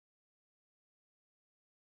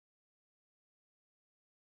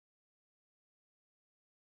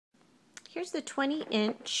Here's the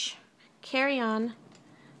 20-inch carry-on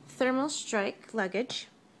ThermalStrike luggage.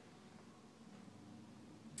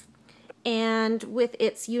 And with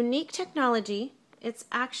its unique technology, it's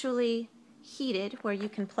actually heated where you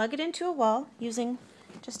can plug it into a wall using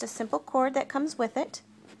just a simple cord that comes with it.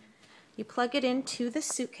 You plug it into the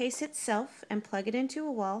suitcase itself and plug it into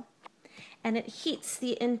a wall, and it heats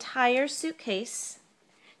the entire suitcase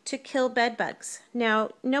to kill bed bugs.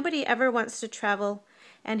 Now, nobody ever wants to travel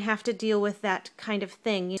and have to deal with that kind of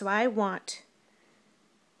thing. So I want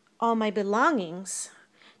all my belongings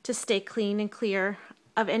to stay clean and clear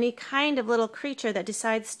of any kind of little creature that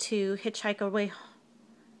decides to hitchhike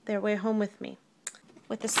their way home with me.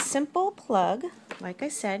 With a simple plug, like I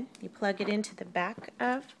said, you plug it into the back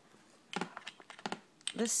of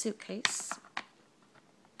the suitcase,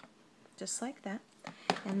 just like that,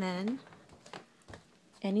 and then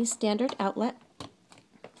any standard outlet,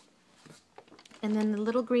 and then the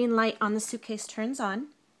little green light on the suitcase turns on,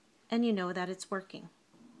 and you know that it's working.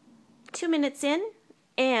 2 minutes in,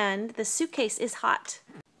 and the suitcase is hot.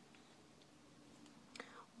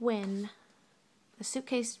 When the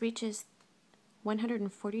suitcase reaches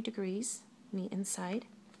 140 degrees on the inside,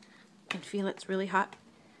 you can feel it's really hot.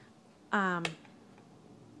 The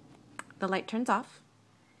light turns off,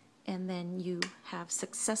 and then you have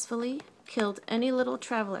successfully killed any little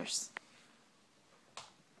travelers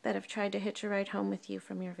that have tried to hitch a ride home with you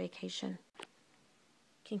from your vacation. You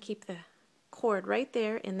can keep the cord right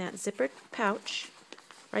there in that zippered pouch.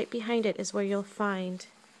 Right behind it is where you'll find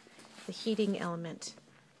the heating element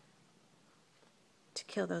to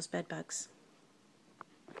kill those bed bugs.